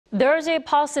There's a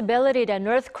possibility that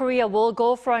North Korea will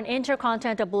go for an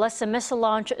intercontinental ballistic missile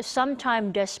launch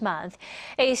sometime this month.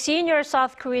 A senior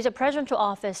South Korea's presidential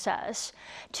office says.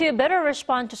 To better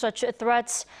respond to such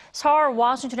threats, Seoul,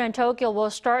 Washington, and Tokyo will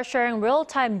start sharing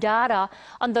real-time data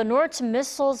on the North's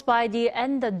missiles by the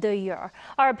end of the year.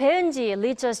 Our Bae Eun-ji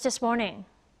leads us this morning.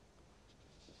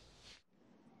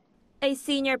 A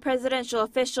senior presidential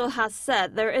official has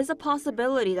said there is a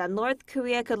possibility that North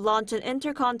Korea could launch an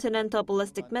intercontinental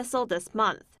ballistic missile this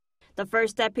month. The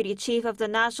first deputy chief of the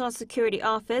National Security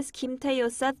Office,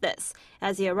 Tae-hyo, said this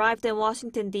as he arrived in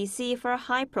Washington, D.C. for a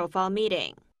high-profile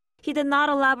meeting. He did not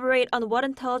elaborate on what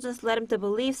intelligence led him to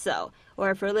believe so, or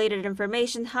if related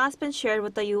information has been shared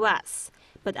with the U.S.,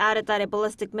 but added that a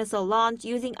ballistic missile launch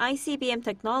using ICBM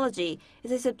technology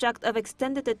is a subject of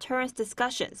extended deterrence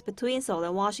discussions between Seoul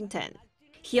and Washington.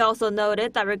 He also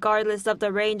noted that regardless of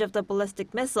the range of the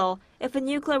ballistic missile, if a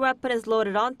nuclear weapon is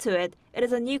loaded onto it, it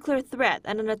is a nuclear threat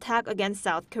and an attack against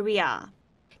South Korea.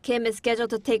 Kim is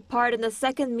scheduled to take part in the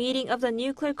second meeting of the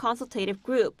Nuclear Consultative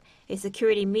Group, a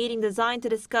security meeting designed to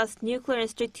discuss nuclear and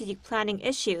strategic planning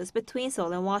issues between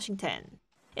Seoul and Washington.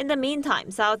 In the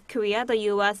meantime, South Korea, the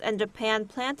U.S., and Japan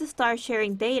plan to start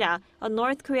sharing data on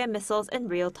North Korean missiles in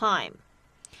real time.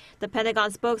 The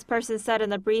Pentagon spokesperson said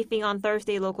in a briefing on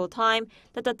Thursday local time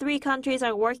that the three countries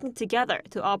are working together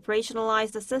to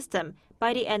operationalize the system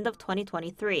by the end of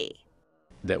 2023.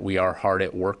 That we are hard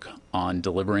at work on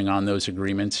delivering on those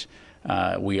agreements.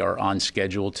 We are on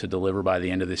schedule to deliver by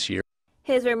the end of this year.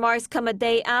 His remarks come a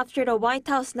day after the White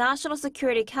House National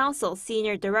Security Council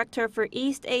Senior Director for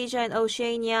East Asia and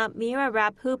Oceania, Mira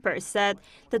Rapp-Hooper, said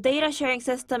the data sharing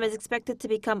system is expected to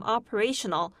become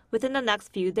operational within the next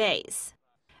few days.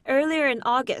 Earlier in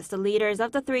August, the leaders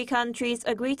of the three countries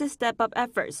agreed to step up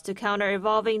efforts to counter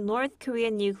evolving North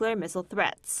Korean nuclear missile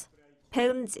threats. Bae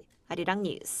Eun-ji, Arirang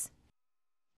News.